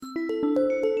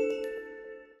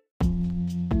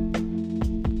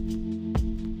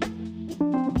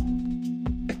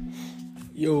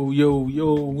Yo,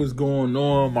 what's going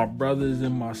on, my brothers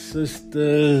and my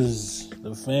sisters,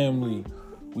 the family?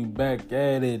 We back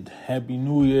at it. Happy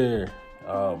New Year.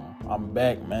 I'm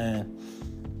back, man.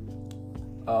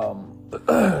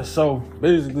 So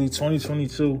basically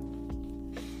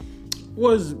 2022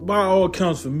 was, by all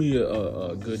accounts for me,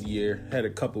 a good year. Had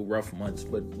a couple rough months,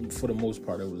 but for the most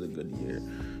part, it was a good year.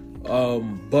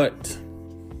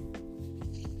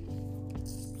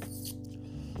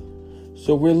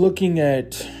 So we're looking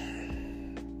at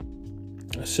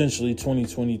essentially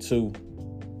 2022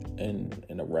 and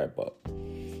a wrap up.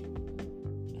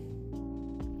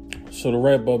 So the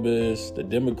wrap up is the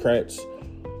Democrats,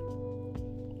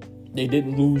 they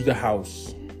didn't lose the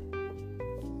House,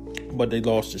 but they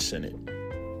lost the Senate.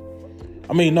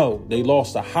 They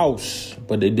lost the House,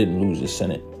 but they didn't lose the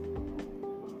Senate.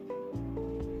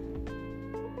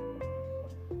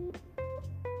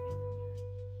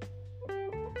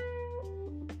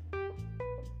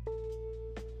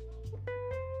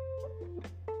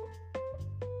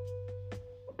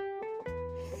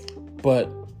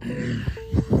 But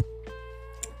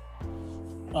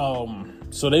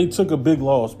so they took a big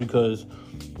loss because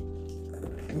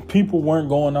people weren't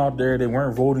going out there, they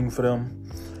weren't voting for them.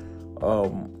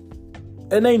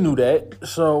 And they knew that.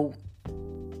 So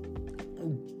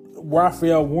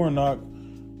Raphael Warnock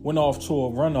went off to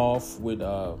a runoff with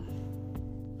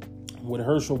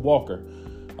Herschel Walker,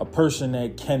 a person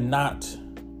that cannot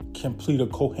complete a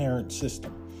coherent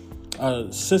system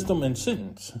and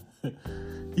sentence.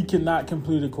 He cannot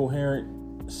complete a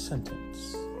coherent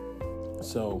sentence.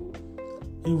 So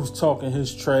he was talking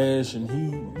his trash, and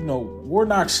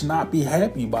Warnock should not be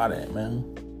happy by that, man.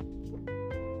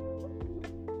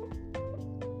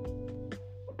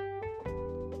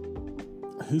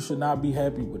 He should not be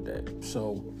happy with that.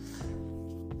 So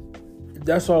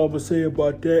that's all I'm gonna say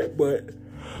about that. But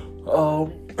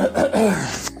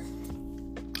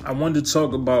I wanted to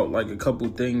talk about like a couple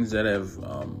things that have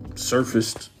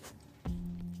surfaced.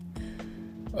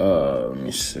 Let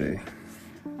me see.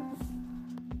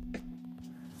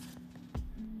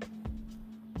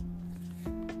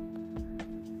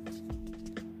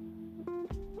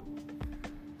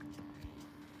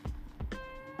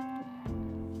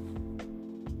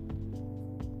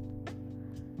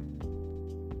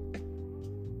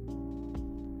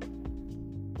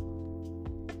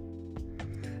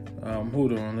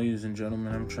 Hold on, ladies and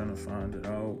gentlemen. I'm trying to find it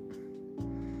out.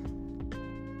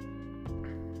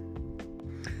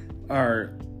 All right.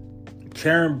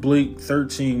 Karen Blake,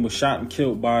 13, was shot and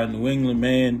killed by a New England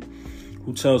man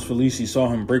who tells police he saw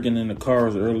him breaking into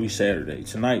cars early Saturday.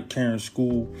 Tonight, Karen's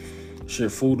school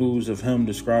shared photos of him,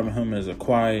 describing him as a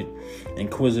quiet,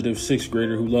 inquisitive sixth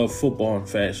grader who loved football and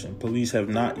fashion. Police have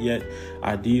not yet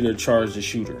ID'd or charged the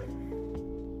shooter.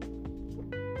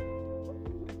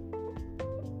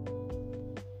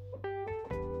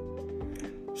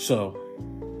 So,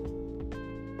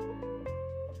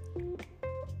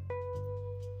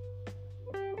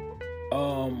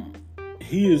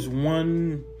 he is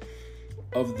one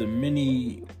of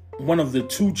the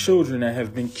two children that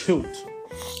have been killed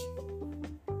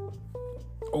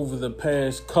over the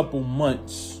past couple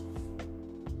months.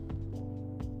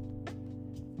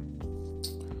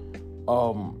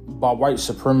 By white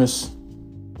supremacists.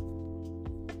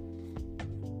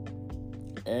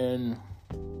 And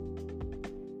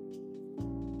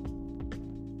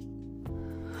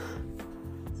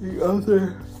the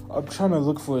other, I'm trying to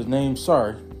look for his name.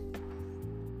 Sorry.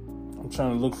 I'm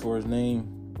trying to look for his name.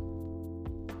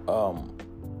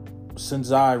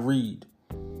 Sinzai Reed.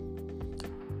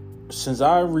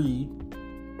 Sinzai Reed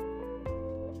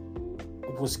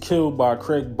was killed by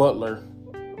Craig Butler,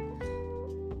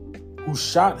 who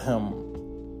shot him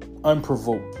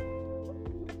unprovoked.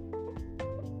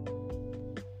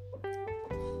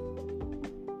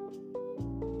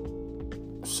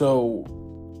 So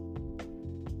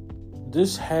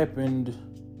this happened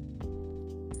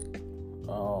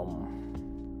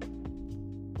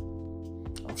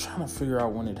I'm trying to figure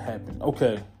out when it happened.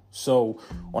 Okay, so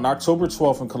on October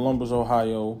 12th in Columbus,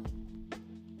 Ohio,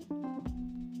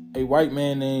 a white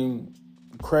man named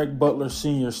Craig Butler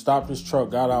Sr. stopped his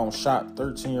truck, got out and shot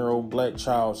 13-year-old black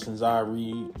child Sinzai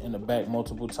Reed in the back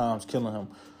multiple times, killing him.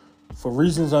 For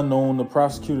reasons unknown, the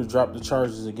prosecutor dropped the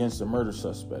charges against the murder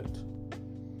suspect.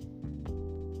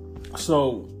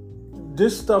 So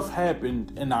this stuff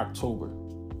happened in October.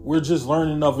 We're just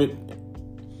learning of it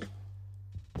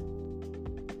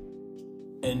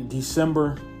in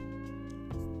December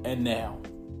and now.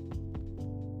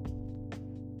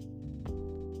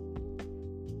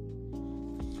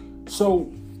 So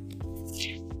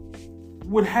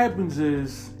what happens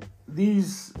is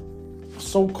these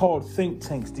so-called think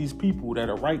tanks, these people that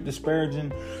are write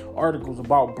disparaging articles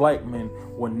about black men,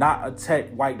 will not attack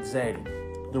White Zaddy.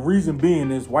 The reason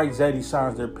being is White Zaddy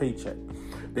signs their paycheck.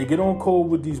 They get on code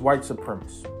with these white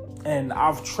supremacists. And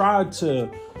I've tried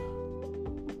to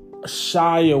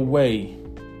shy away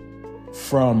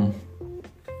from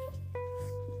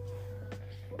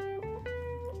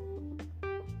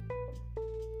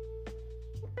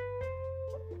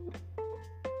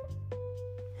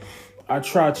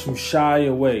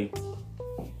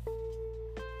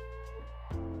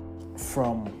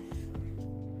from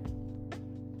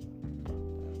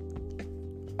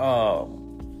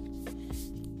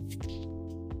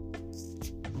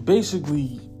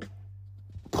basically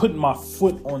putting my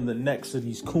foot on the necks of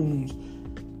these coons.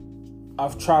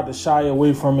 I've tried to shy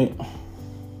away from it.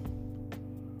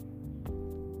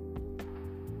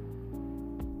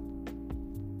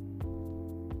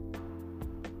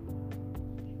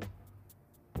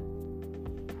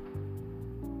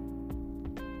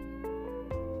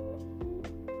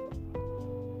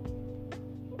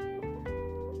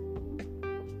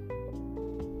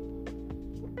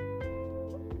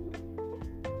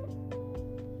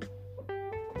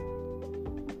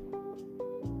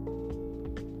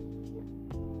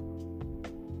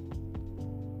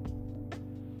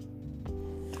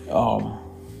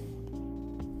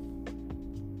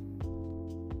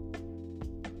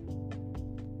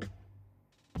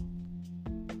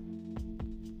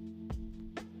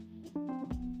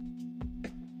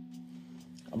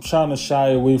 I'm trying to shy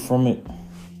away from it.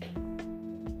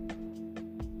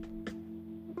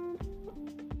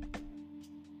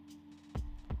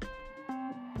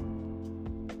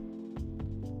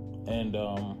 And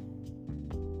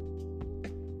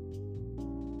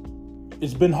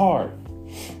it's been hard.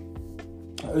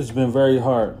 It's been very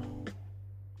hard.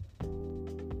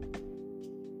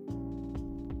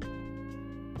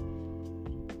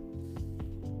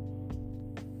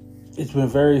 It's been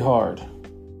very hard.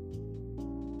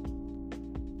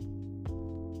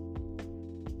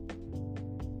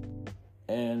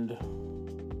 And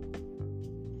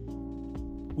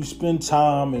we spend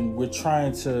time and we're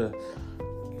trying to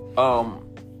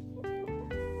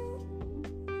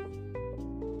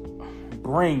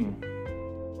bring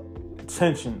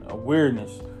attention,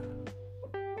 awareness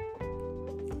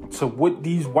to what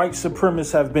these white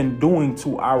supremacists have been doing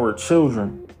to our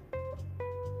children.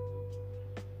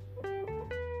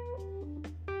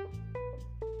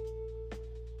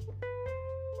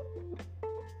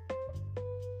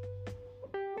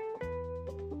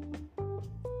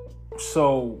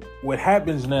 So what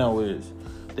happens now is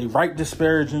they write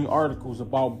disparaging articles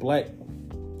about black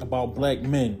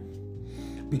men.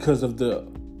 Because of the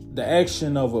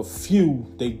action of a few,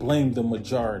 they blame the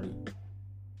majority.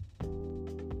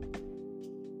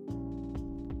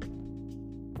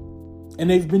 And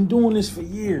they've been doing this for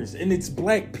years. And it's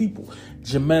black people.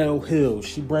 Jemele Hill,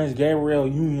 she brings Gabrielle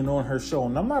Union on her show.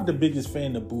 And I'm not the biggest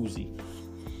fan of Boosie.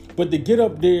 But to get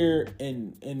up there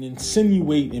and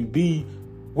insinuate and be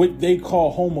what they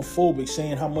call homophobic,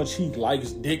 saying how much he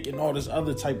likes dick and all this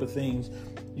other type of things,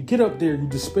 you get up there, you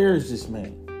disparage this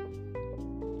man.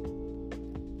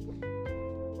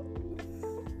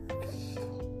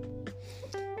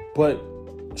 But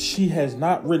she has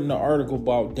not written an article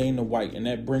about Dana White, and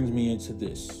that brings me into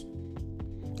this.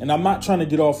 And I'm not trying to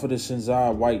get off of the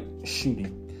Sinzai White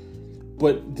shooting,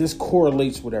 but this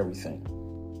correlates with everything.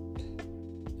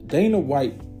 Dana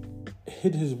White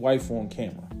hit his wife on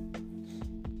camera.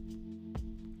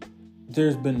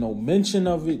 There's been no mention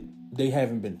of it. They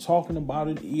haven't been talking about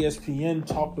it. ESPN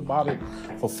talked about it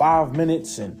for 5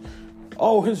 minutes, and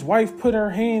his wife put her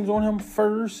hands on him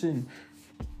first, and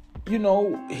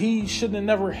he shouldn't have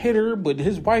never hit her, but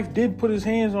his wife did put his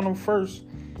hands on him first.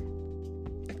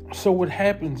 So what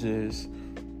happens is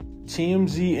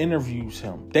TMZ interviews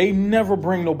him. They never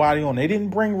bring nobody on. They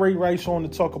didn't bring Ray Rice on to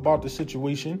talk about the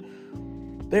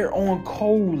situation. They're on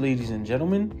code, ladies and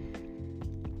gentlemen.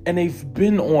 And they've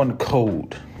been on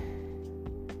code.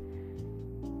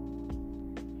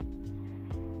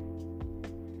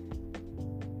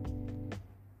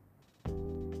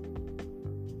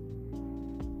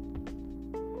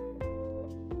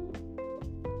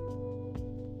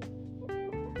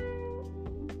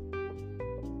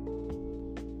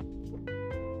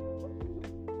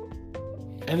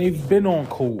 And they've been on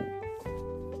code.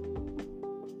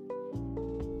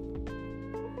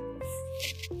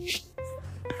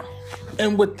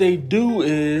 And what they do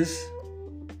is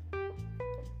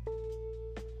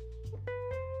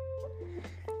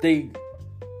they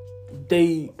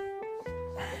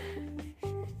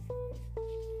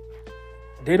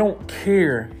don't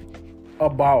care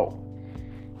about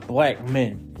black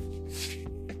men.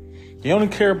 They only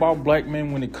care about black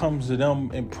men when it comes to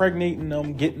them impregnating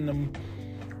them, getting them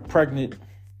pregnant,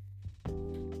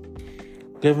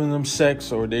 giving them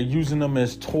sex, or they're using them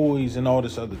as toys and all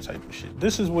this other type of shit.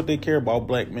 This is what they care about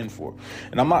black men for.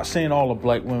 And I'm not saying all of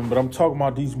black women, but I'm talking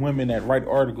about these women that write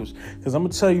articles. Because I'm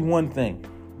going to tell you one thing.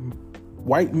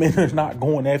 White men are not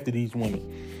going after these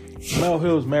women. Mel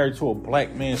Hill is married to a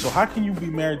black man. So how can you be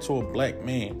married to a black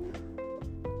man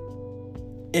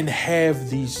and have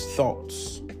these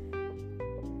thoughts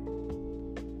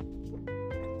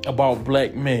about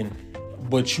black men,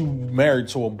 but you married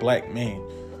to a black man?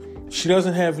 She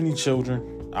doesn't have any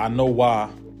children. I know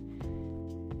why.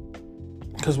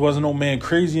 Because wasn't no man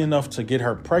crazy enough to get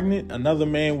her pregnant. Another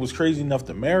man was crazy enough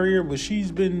to marry her, but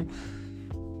she's been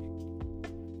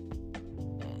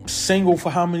single for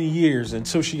how many years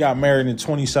until she got married in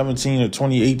 2017 or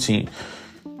 2018.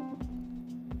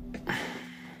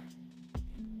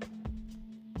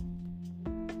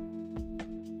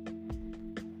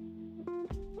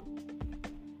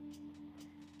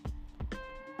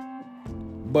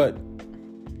 But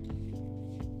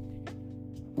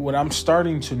what I'm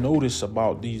starting to notice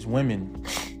about these women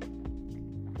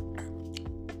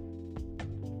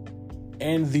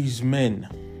and these men,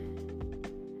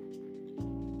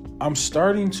 I'm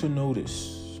starting to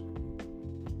notice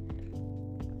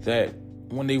that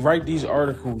when they write these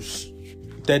articles,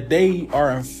 that they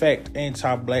are in fact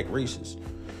anti-black racist.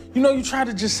 You know, you try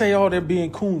to just say, oh, they're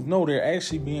being coons. No, they're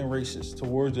actually being racist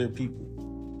towards their people.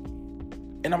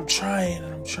 And I'm trying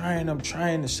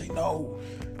to say, no,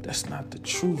 that's not the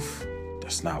truth.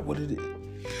 That's not what it is.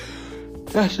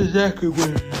 That's exactly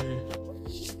what it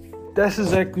is. That's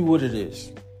exactly what it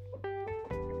is.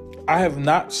 I have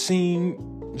not seen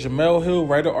Jemele Hill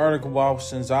write an article about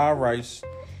Sinzai Rice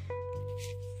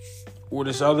or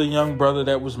this other young brother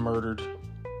that was murdered.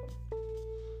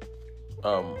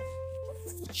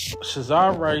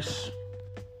 Sinzai Rice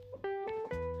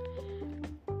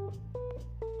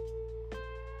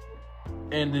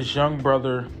and this young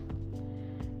brother,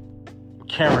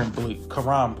 Karan Blake.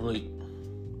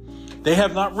 They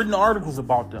have not written articles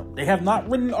about them. They have not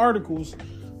written articles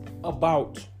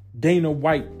about Dana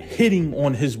White hitting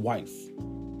on his wife.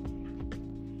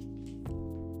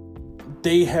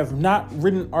 They have not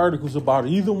written articles about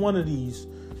either one of these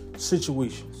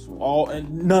situations.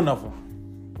 None of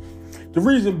them. The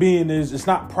reason being is it's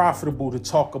not profitable to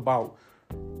talk about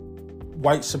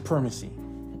white supremacy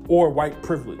or white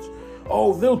privilege.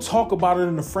 Oh, they'll talk about it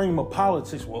in the frame of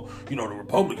politics. Well, you know, the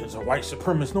Republicans are white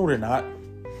supremacists. No, they're not.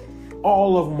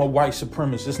 All of them are white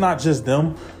supremacists. It's not just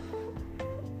them.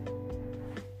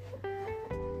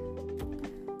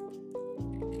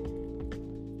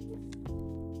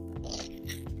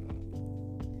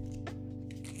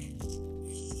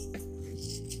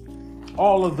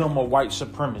 All of them are white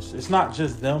supremacists. It's not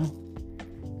just them.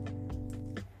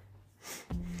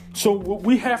 So what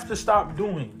we have to stop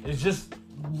doing is just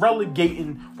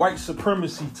relegating white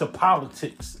supremacy to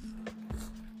politics.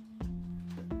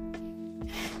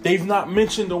 They've not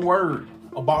mentioned a word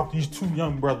about these two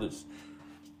young brothers.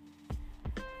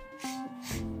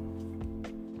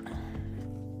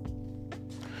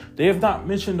 They have not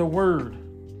mentioned a word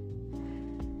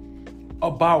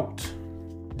about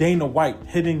Dana White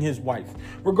hitting his wife.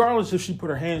 Regardless if she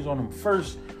put her hands on him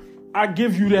first, I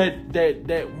give you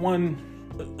that one,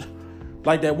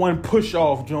 like that one push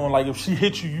off, John. Like if she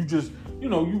hit you, you just,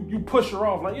 you push her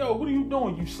off. Like, yo, what are you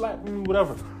doing? You slapping me,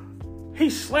 whatever. He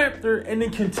slapped her and then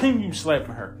continued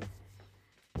slapping her.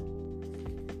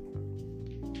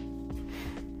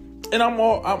 And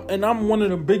I'm one of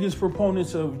the biggest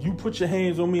proponents of you put your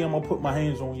hands on me, I'm gonna put my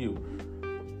hands on you.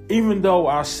 Even though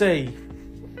I say,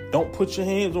 don't put your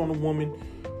hands on a woman,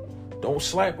 don't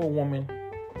slap a woman.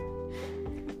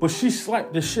 But she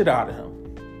slapped the shit out of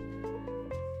him.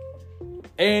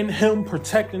 And him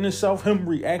protecting himself, him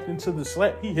reacting to the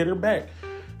slap, he hit her back.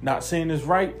 Not saying it's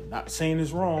right, not saying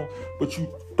it's wrong, but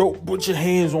you don't put your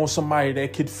hands on somebody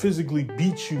that could physically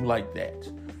beat you like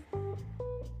that.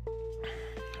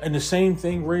 And the same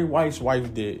thing Ray Rice's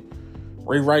wife did.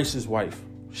 Ray Rice's wife.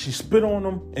 She spit on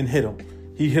him and hit him.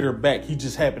 He hit her back. He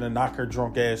just happened to knock her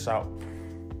drunk ass out.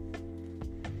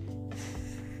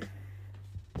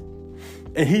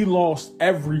 And he lost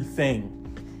everything.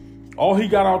 All he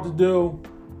got out the deal,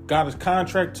 got his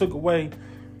contract took away,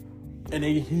 and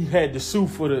he had to sue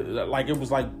for it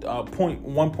was like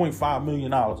 $1.5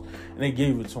 million, and they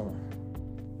gave it to him.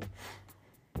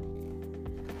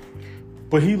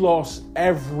 But he lost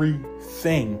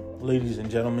everything, ladies and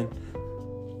gentlemen.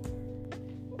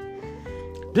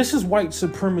 This is white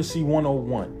supremacy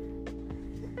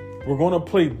 101. We're going to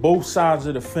play both sides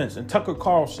of the fence. And Tucker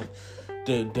Carlson,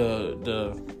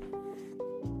 the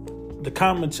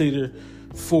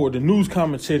the news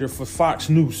commentator for Fox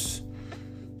News.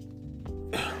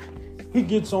 He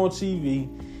gets on TV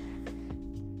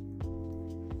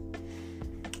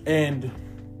and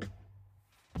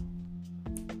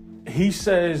he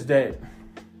says that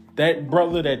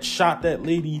brother that shot that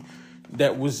lady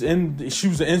she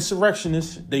was an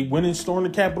insurrectionist. They went and stormed the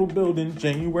Capitol building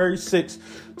January 6,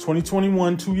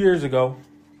 2021, 2 years ago.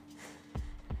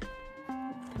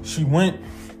 She went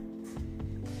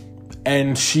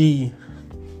and she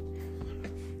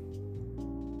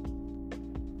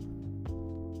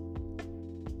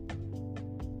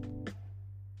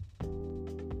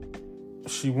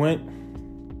went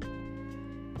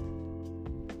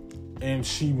and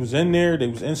she was in there. They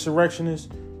was insurrectionists.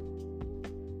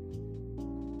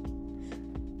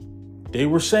 They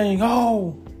were saying,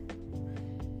 oh,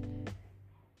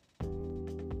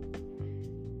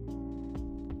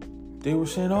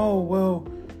 well,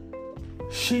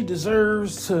 she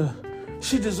deserved to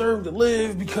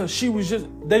live because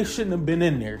they shouldn't have been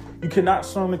in there. You cannot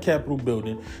storm the Capitol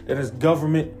building. That is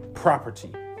government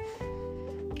property.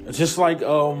 It's just like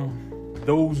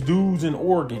those dudes in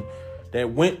Oregon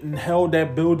that went and held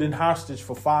that building hostage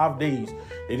for 5 days.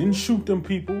 They didn't shoot them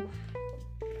people.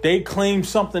 They claimed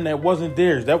something that wasn't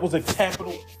theirs. That was a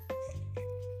Capitol.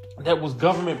 That was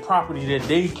government property that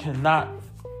they cannot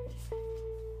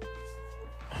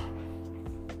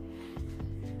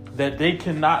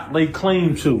lay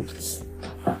claim to.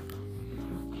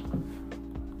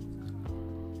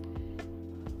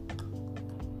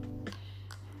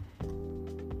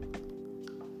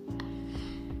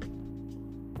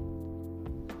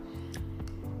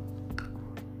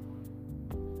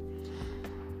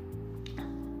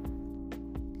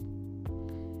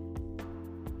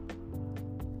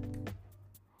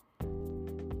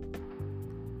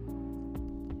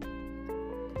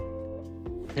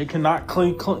 They cannot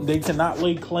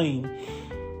lay claim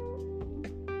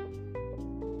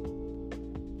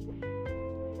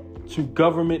to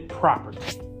government property.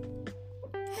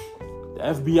 The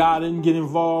FBI didn't get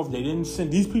involved. They didn't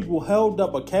send. These people held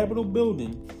up a Capitol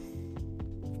building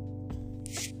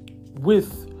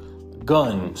with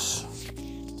guns.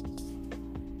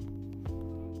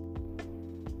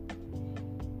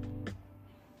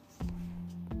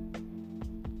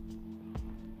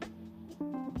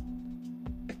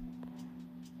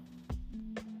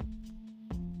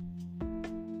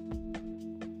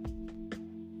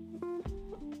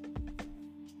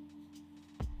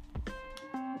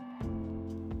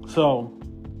 So,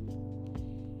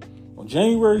 on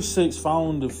January 6th,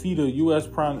 following the defeat of U.S.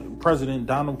 President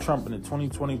Donald Trump in the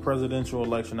 2020 presidential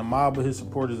election, a mob of his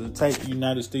supporters attacked the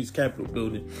United States Capitol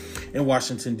building in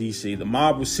Washington, D.C. The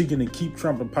mob was seeking to keep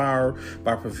Trump in power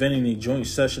by preventing a joint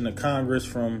session of Congress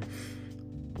from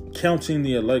counting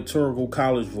the Electoral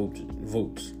College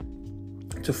votes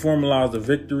to formalize the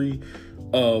victory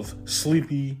of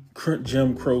sleepy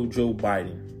Jim Crow Joe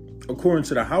Biden. According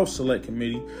to the House Select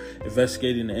Committee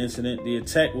investigating the incident, the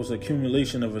attack was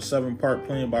accumulation of a 7-part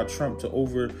plan by Trump to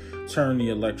overturn the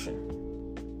election.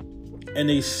 And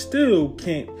they still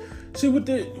can't see what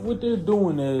they're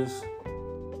doing is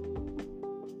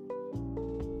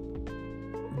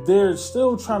they're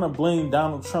still trying to blame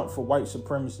Donald Trump for white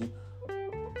supremacy,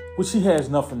 which he has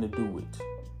nothing to do with.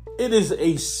 It is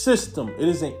a system. It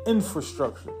is an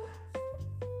infrastructure.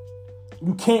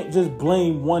 You can't just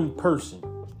blame one person.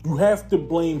 You have to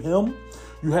blame him.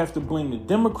 You have to blame the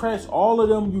Democrats. All of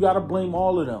them. You got to blame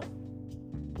all of them.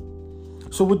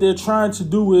 So what they're trying to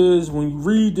do is, when you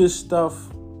read this stuff,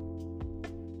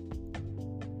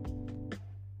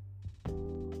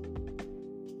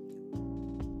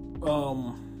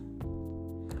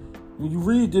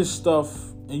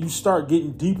 and you start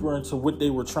getting deeper into what they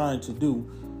were trying to do,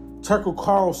 Tucker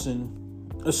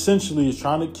Carlson essentially is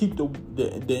trying to keep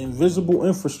the invisible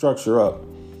infrastructure up.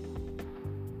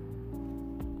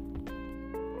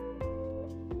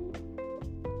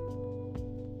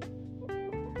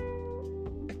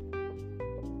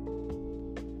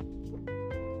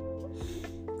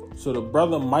 So the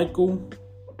brother Michael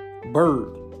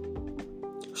Byrd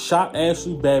shot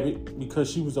Ashley Babbitt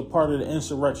because she was a part of the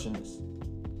insurrectionists.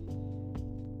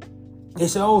 They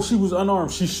said, oh, she was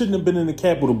unarmed. She shouldn't have been in the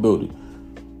Capitol building.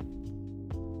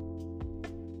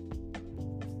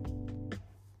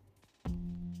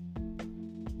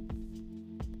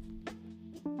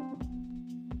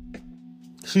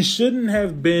 She shouldn't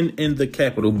have been in the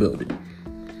Capitol building.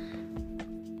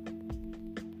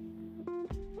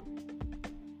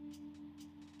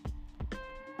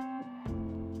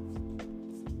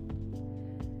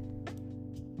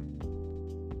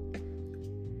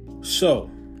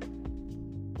 So,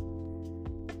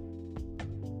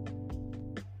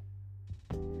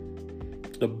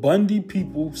 The Bundy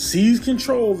people seized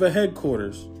control of the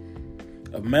headquarters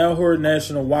of Malheur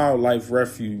National Wildlife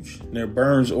Refuge near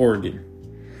Burns, Oregon.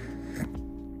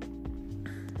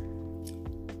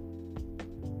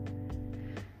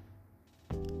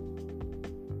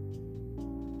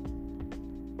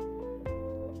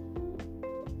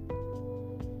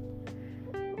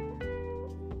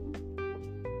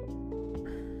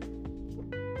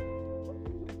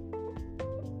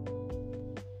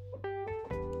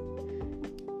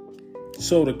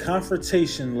 So the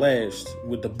confrontation lasts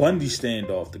with the Bundy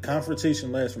standoff. The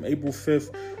confrontation lasts from April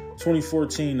 5th,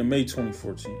 2014 to May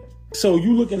 2014. So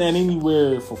you looking at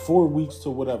anywhere for 4 weeks to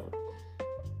whatever.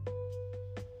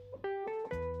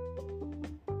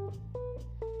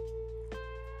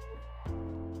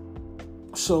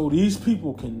 So these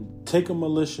people can take a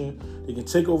militia, they can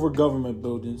take over government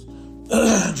buildings,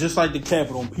 just like the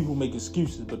Capitol, and people make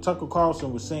excuses. But Tucker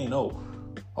Carlson was saying, oh,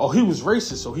 he was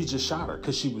racist, so he just shot her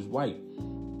because she was white.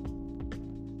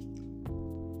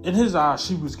 In his eyes,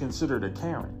 she was considered a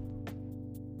Karen.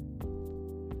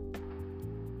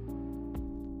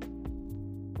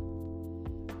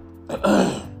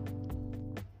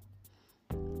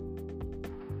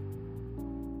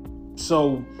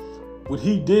 So what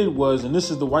he did was, and this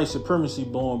is the white supremacy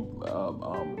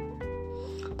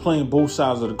playing both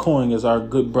sides of the coin, as our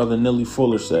good brother Neely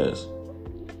Fuller says.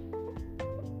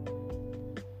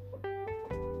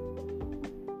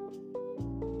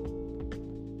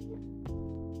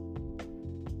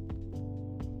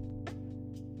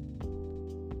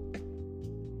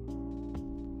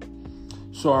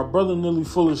 So our brother Neely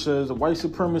Fuller says the white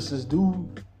supremacists do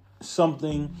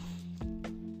something.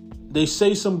 They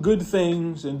say some good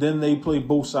things, and then they play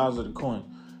both sides of the coin.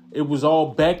 It was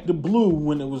all back to blue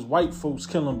when it was white folks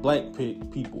killing black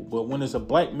people. But when it's a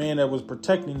black man that was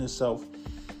protecting himself,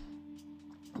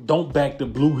 don't back to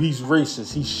blue. He's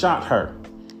racist. He shot her.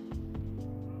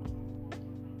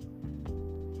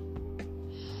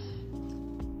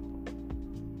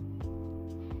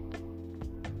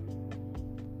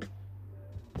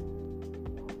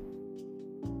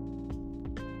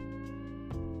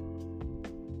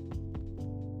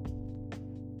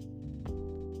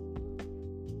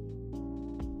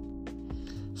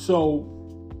 So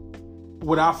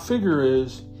what I figure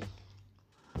is,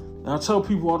 and I tell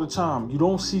people all the time, you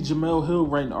don't see Jemele Hill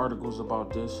writing articles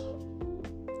about this.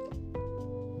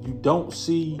 You don't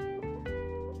see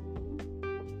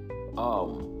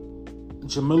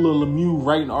Jamila Lemieux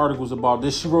writing articles about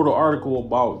this. She wrote an article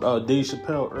about Dave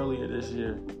Chappelle earlier this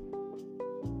year.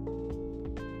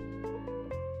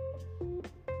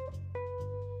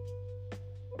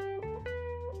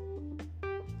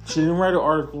 She didn't write an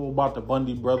article about the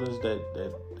Bundy brothers that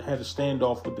had a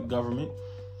standoff with the government.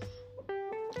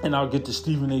 And I'll get to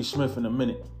Stephen A. Smith in a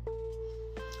minute.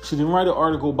 She didn't write an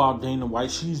article about Dana White.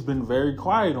 She's been very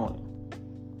quiet on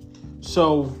it.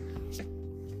 So,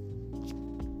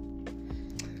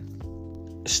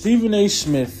 Stephen A.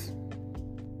 Smith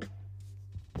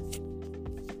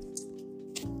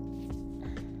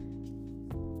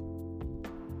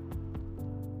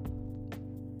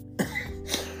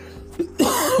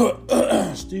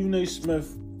Stephen A.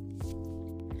 Smith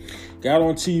got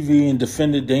on TV and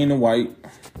defended Dana White.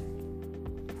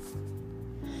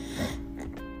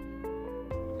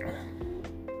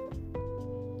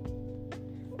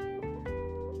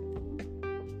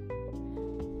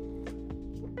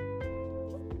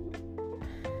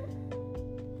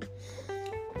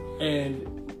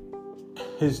 And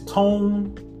his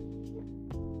tone,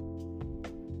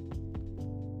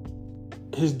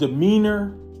 his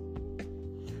demeanor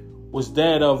was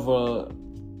that of a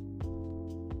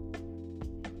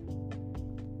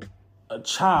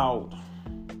child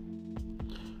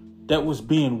that was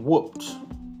being whooped,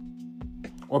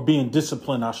 or being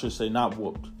disciplined, I should say, not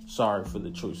whooped. Sorry for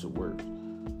the choice of words.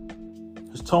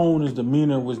 His tone, his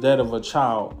demeanor was that of a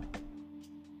child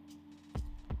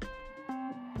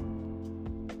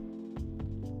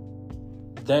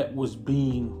that was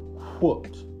being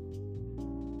whooped,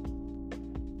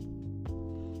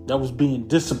 that was being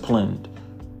disciplined.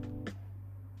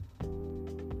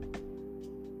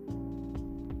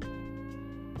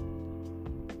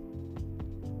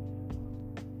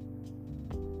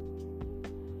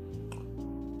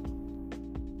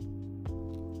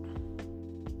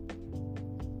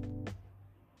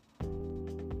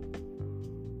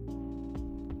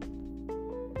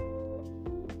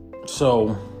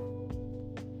 So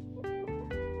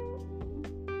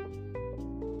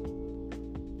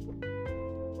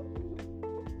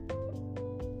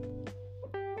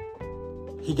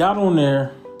he got on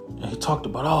there and he talked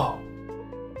about,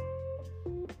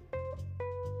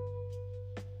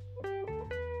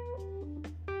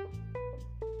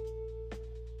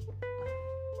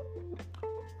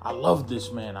 I love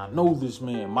this man. I know this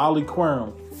man. Molly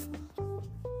Qerim,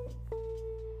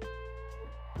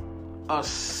 a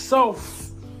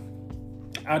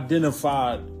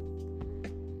self-identified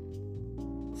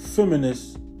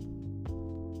feminist,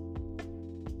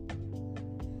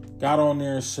 got on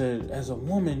there and said, as a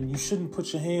woman, you shouldn't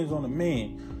put your hands on a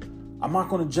man. I'm not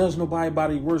going to judge nobody by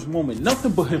their worst moment.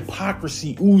 Nothing but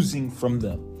hypocrisy oozing from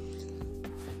them.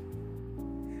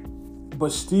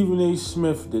 But Stephen A.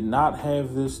 Smith did not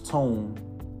have this tone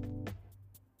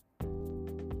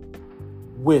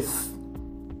with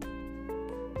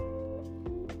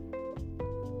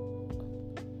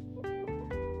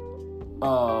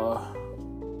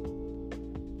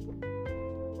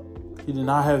he did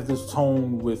not have this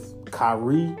tone with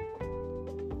Kyrie.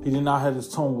 He did not have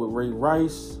this tone with Ray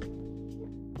Rice.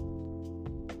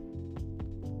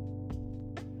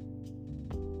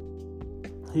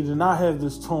 He did not have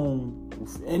this tone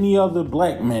with any other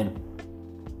black men.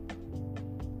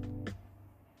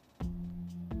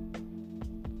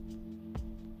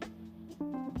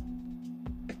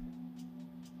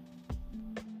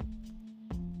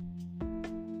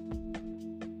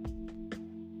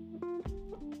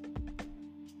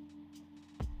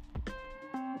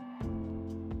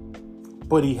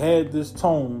 But he had this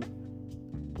tone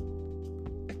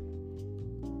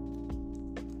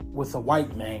with a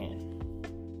white man,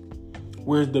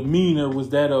 where his demeanor was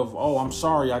that of, oh, I'm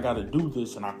sorry, I got to do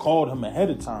this, and I called him ahead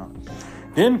of time.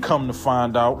 Then come to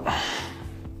find out,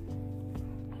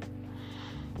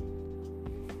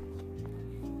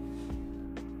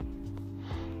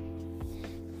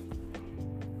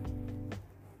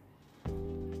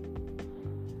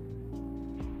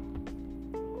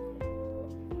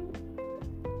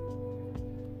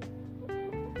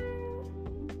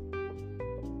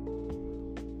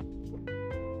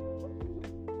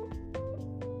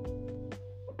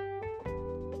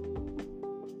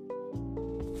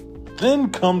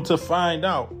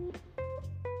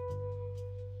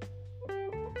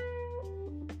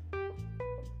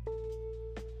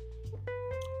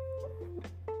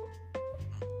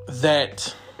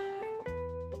 that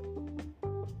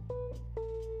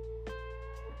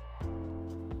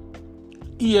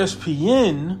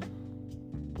ESPN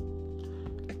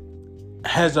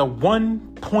has a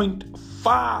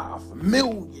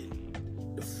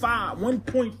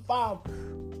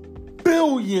 $1.5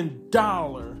 billion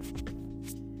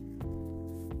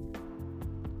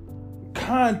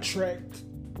contract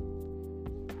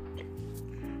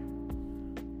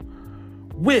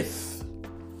with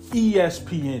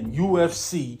ESPN.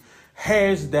 UFC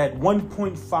has that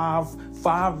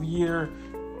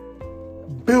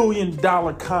 $1.5 billion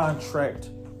contract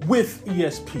with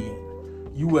ESPN.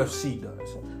 UFC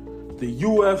does. The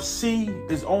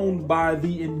UFC is owned by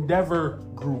the Endeavor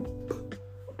Group.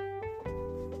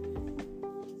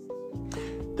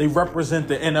 They represent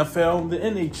the NFL and the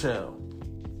NHL.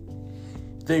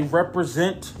 They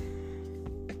represent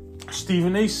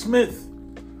Stephen A. Smith.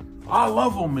 I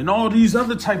love him, and all these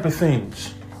other type of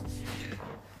things.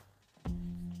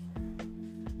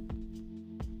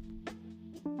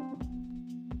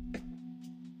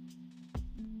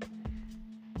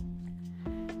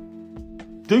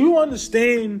 Do you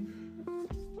understand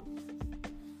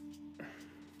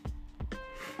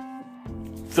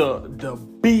the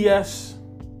BS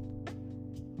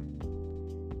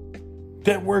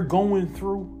that we're going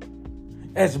through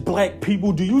as black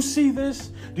people? Do you see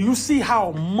this? Do you see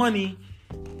how the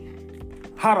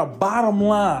bottom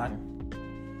line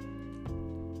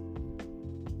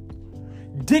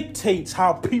dictates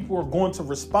how people are going to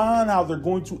respond, how they're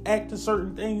going to act to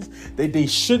certain things that they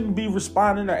shouldn't be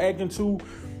responding or acting to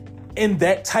in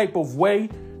that type of way?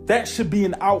 That should be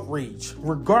an outrage.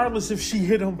 Regardless if she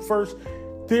hit him first,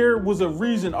 there was a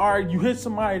reason. All right, you hit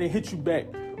somebody, they hit you back.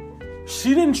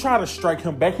 She didn't try to strike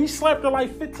him back. He slapped her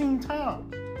like 15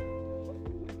 times.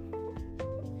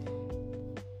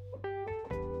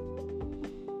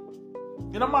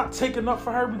 And I'm not taking up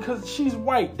for her because she's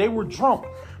white. They were drunk.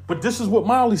 But this is what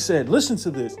Molly said. Listen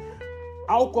to this.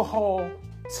 Alcohol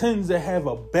tends to have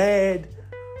a bad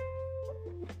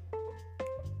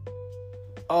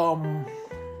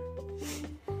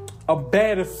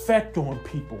effect on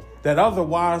people that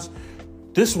otherwise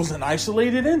this was an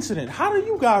isolated incident. How do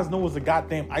you guys know it was a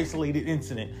goddamn isolated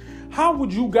incident? How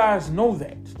would you guys know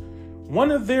that?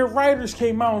 One of their writers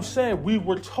came out and said, we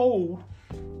were told.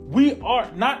 We are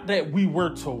not that we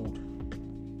were told.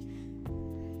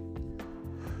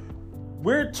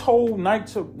 We're told not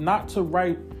to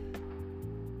write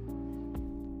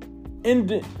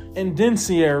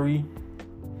incendiary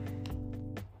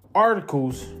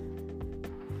articles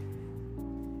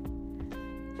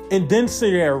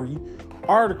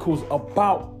articles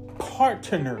about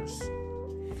partners.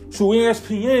 So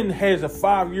ESPN has a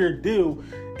 5-year deal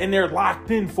and they're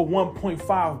locked in for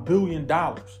 $1.5 billion.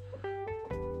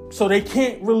 So they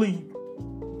can't really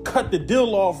cut the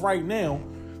deal off right now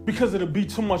because it'll be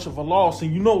too much of a loss.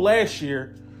 And last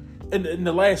year, in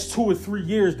the last 2 or 3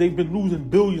 years, they've been losing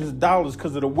billions of dollars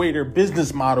because of the way their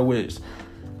business model is.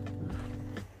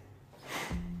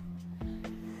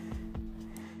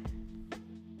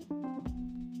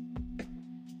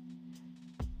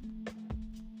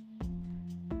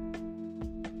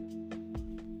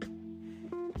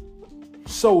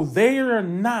 So they are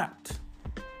not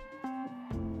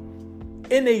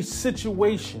in a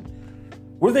situation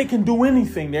where they can do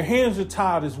anything. Their hands are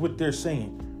tied is what they're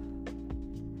saying.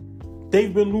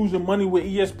 They've been losing money with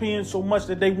ESPN so much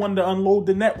that they wanted to unload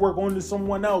the network onto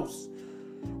someone else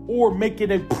or make it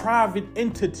a private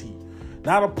entity,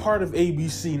 not a part of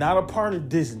ABC, not a part of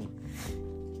Disney.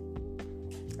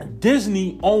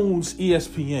 Disney owns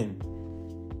ESPN.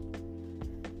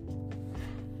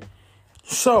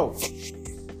 So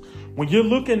when you're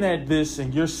looking at this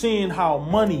and you're seeing how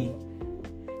money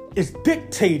is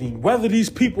dictating whether these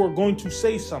people are going to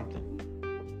say something.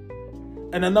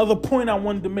 And another point I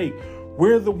wanted to make,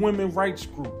 where's the women's rights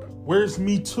group? Where's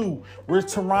Me Too? Where's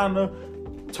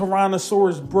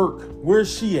Tyrannosaurus Burke?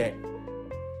 Where's she at?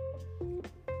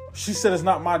 She said it's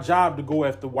not my job to go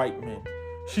after white men.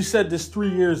 She said this 4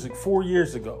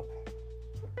 years ago.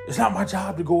 It's not my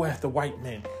job to go after white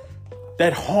men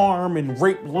that harm and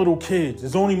rape little kids.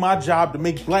 It's only my job to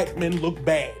make black men look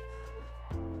bad.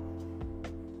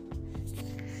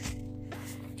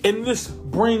 And this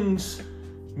brings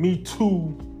me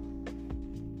to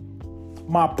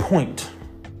my point.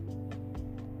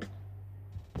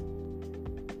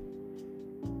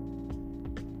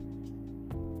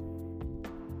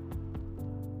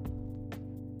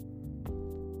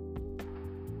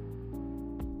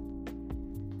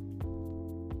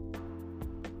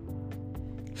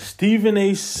 Stephen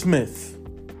A. Smith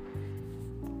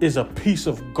is a piece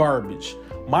of garbage.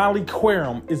 Molly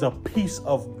Qerim is a piece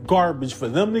of garbage. For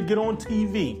them to get on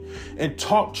TV and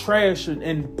talk trash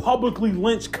and publicly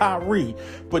lynch Kyrie,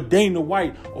 but Dana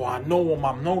White, I know him.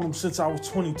 I've known him since I was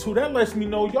 22. That lets me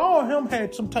know y'all and him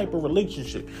had some type of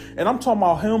relationship. And I'm talking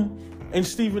about him and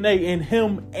Stephen A. and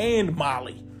him and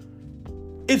Molly.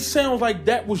 It sounds like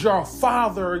that was your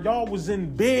father. Y'all was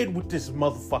in bed with this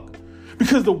motherfucker.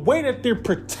 Because the way that they're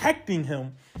protecting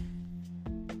him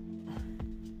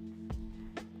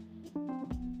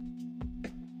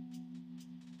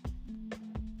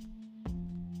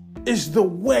is the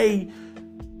way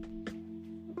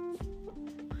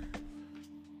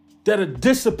that a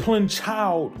disciplined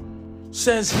child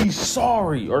says he's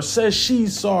sorry or says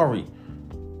she's sorry.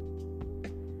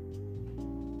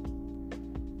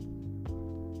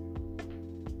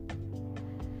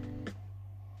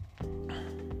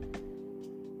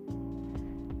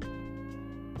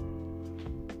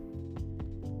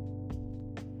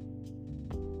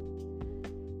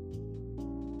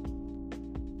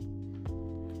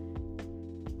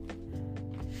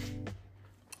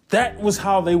 That was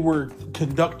how they were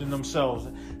conducting themselves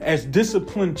as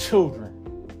disciplined children.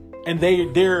 And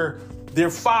their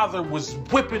father was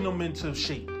whipping them into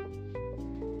shape.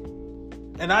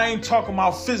 And I ain't talking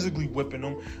about physically whipping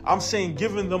them. I'm saying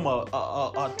giving them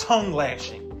a tongue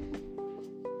lashing.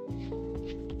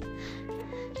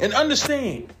 And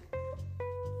understand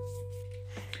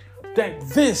that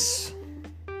this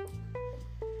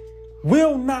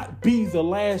will not be the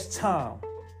last time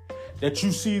that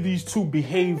you see these two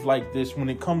behave like this when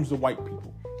it comes to white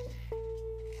people.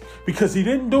 Because he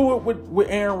didn't do it with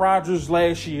Aaron Rodgers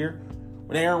last year,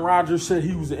 when Aaron Rodgers said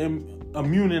he was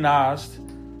immunized.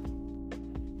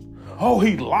 Oh,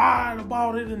 he lied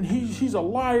about it and he's a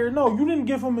liar. No, you didn't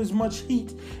give him as much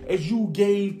heat as you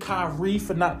gave Kyrie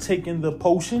for not taking the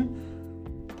potion.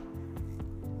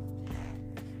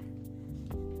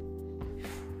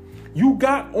 You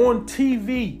got on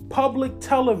TV, public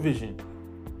television,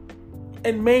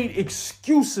 and made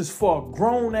excuses for a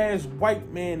grown-ass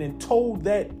white man and told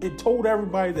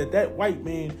everybody that white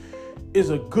man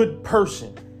is a good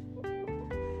person.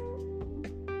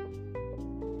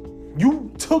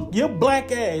 You took your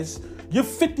black ass, you're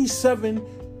 57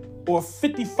 or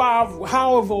 55,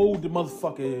 however old the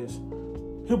motherfucker is.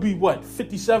 He'll be what,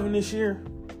 57 this year?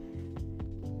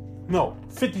 No,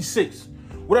 56.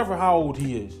 Whatever how old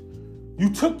he is. You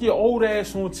took your old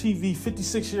ass on TV,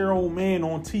 56-year-old man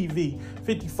on TV,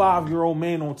 55-year-old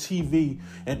man on TV,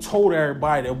 and told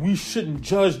everybody that we shouldn't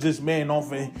judge this man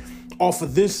off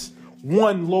of this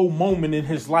one low moment in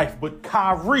his life. But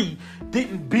Kyrie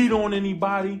didn't beat on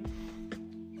anybody.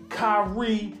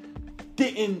 Kyrie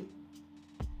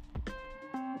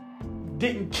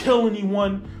didn't kill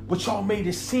anyone, but y'all made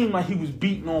it seem like he was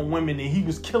beating on women and he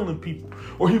was killing people,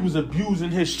 or he was abusing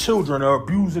his children or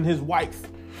abusing his wife.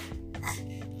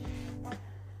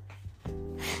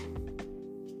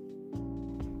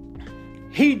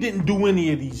 He didn't do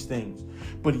any of these things,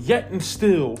 but yet and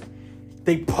still,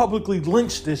 they publicly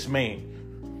lynched this man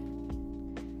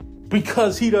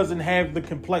because he doesn't have the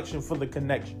complexion for the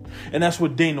connection. And that's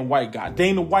what Dana White got.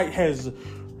 Dana White has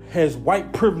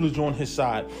white privilege on his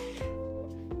side,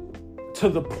 to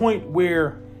the point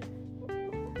where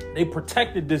they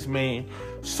protected this man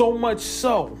so much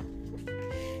so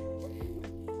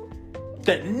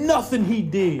that nothing he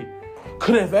did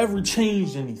could have ever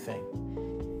changed anything.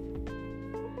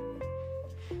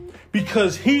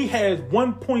 Because he has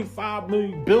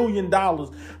 $1.5 billion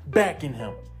backing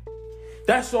him.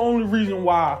 That's the only reason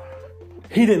why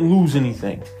he didn't lose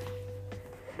anything.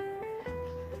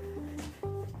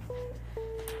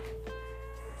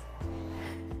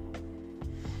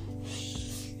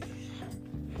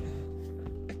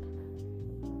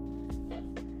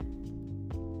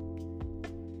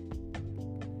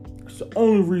 It's the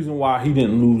only reason why he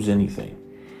didn't lose anything.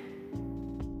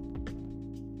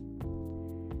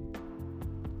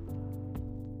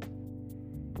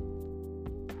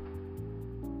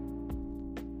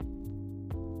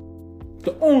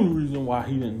 The only reason why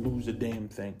he didn't lose a damn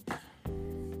thing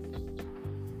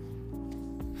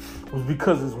was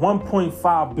because there's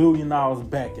 $1.5 billion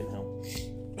backing him.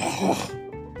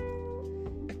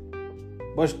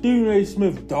 But Stephen A.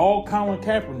 Smith dogged Colin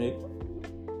Kaepernick.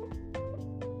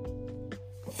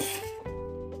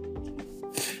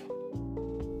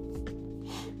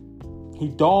 He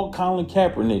dogged Colin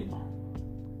Kaepernick.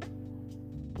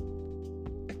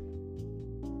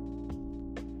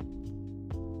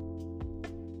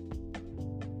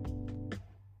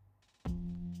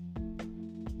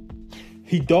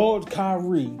 He dogged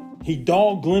Kyrie. He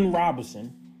dogged Glenn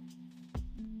Robinson.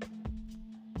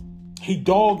 He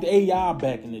dogged AI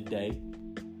back in the day.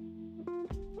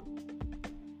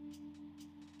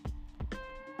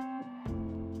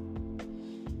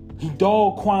 He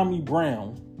dogged Kwame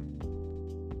Brown.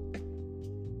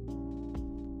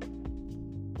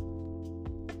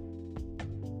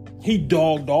 He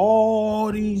dogged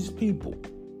all these people.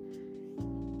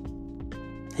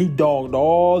 He dogged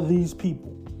all these people.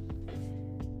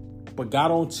 But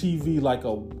got on TV like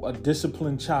a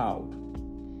disciplined child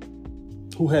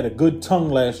who had a good tongue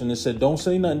lashing and said, don't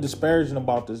say nothing disparaging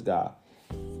about this guy.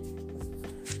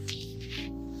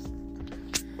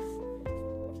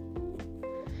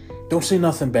 Don't say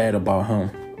nothing bad about him.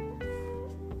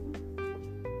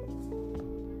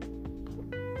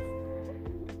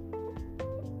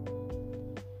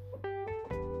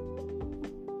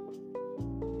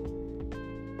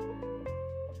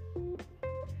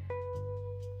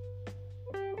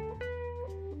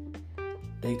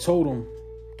 They told him,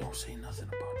 don't say nothing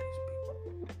about these people.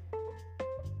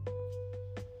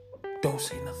 Don't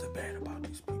say nothing bad about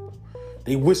these people.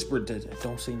 They whispered that,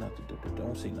 don't say nothing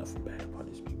bad about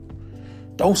these people.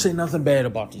 Don't say nothing bad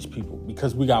about these people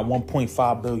because we got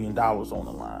 $1.5 billion on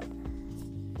the line.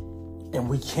 And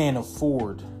we can't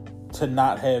afford to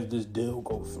not have this deal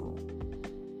go through.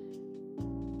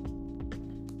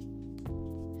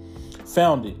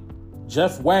 Found it.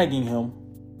 Jeff Waggingham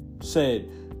said,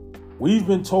 we've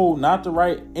been told not to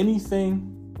write anything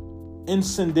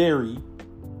incendiary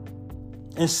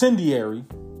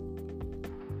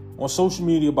on social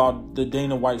media about the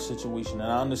Dana White situation.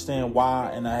 And I understand why,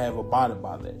 and I have abided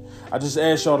by that. I just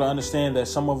ask y'all to understand that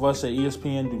some of us at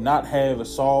ESPN do not have a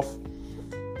soft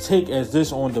take as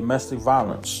this on domestic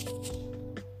violence.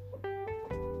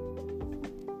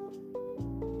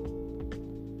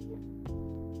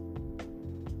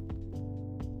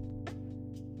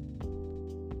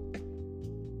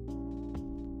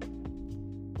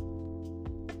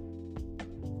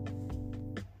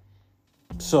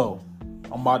 So,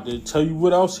 I'm about to tell you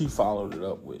what else he followed it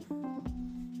up with.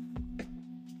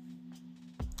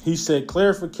 He said,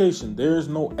 clarification, there is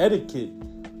no etiquette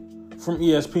from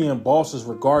ESPN bosses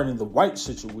regarding the White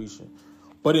situation.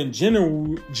 But in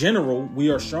general, we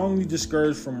are strongly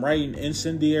discouraged from writing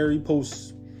incendiary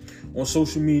posts on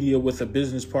social media with a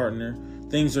business partner.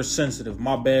 Things are sensitive.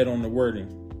 My bad on the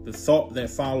wording. The thought that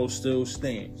follows still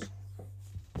stands.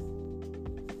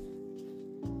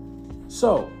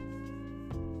 So,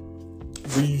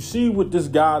 do you see what this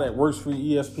guy that works for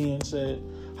ESPN said?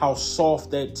 How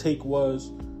soft that take was?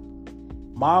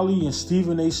 Molly and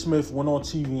Stephen A. Smith went on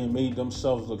TV and made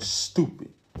themselves look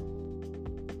stupid.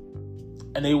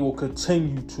 And they will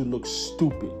continue to look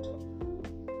stupid.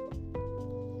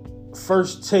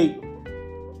 First Take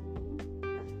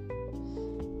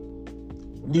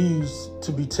needs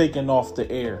to be taken off the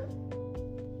air.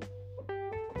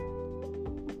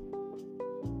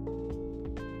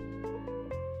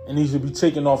 It needs to be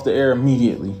taken off the air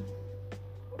immediately.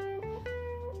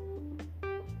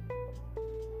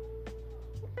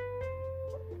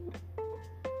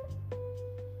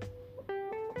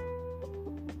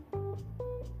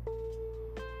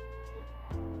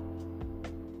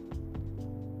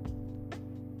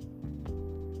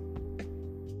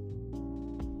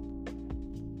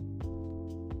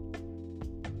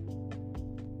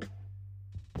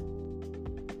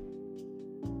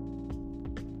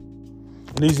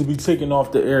 It needs to be taken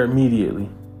off the air immediately.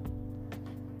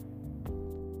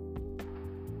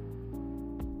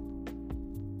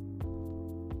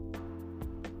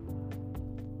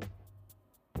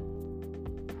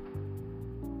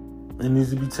 It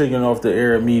needs to be taken off the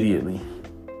air immediately.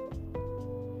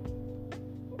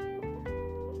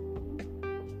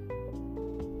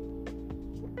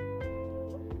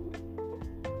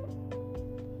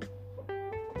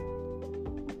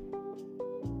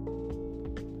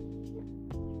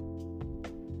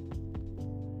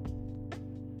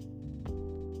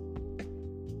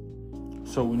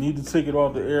 So we need to take it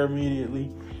off the air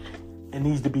immediately. It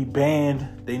needs to be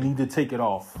banned. They need to take it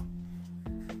off.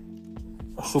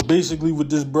 So basically what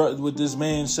this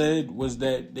man said was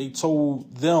that they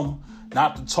told them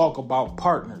not to talk about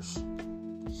partners.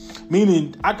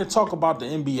 Meaning I could talk about the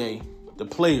NBA, the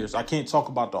players. I can't talk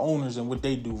about the owners and what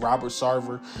they do. Robert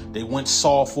Sarver, they went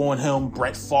soft on him.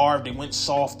 Brett Favre, they went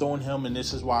soft on him. And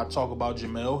this is why I talk about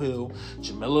Jamel Hill,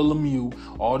 Jamila Lemieux,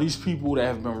 all these people that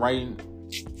have been writing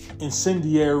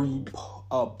incendiary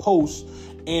posts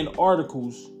and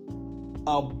articles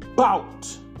about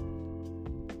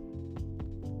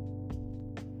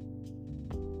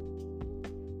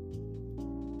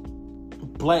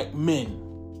black men.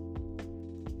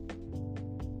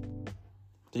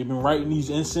 They've been writing these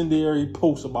incendiary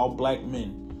posts about black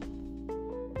men.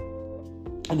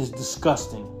 And it's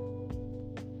disgusting.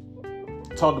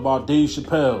 Talked about Dave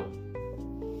Chappelle.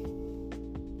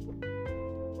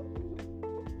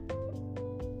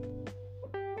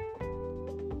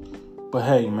 But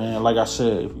hey, man, like I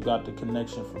said, if you got the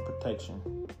connection for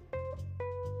protection,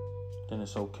 then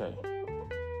it's okay.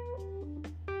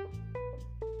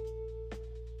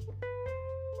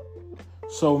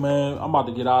 So, man, I'm about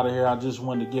to get out of here. I just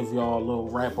wanted to give y'all a little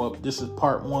wrap up. This is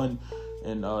part 1,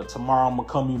 and tomorrow I'm going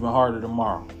to come even harder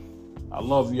tomorrow. I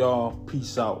love y'all.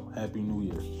 Peace out. Happy New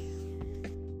Year.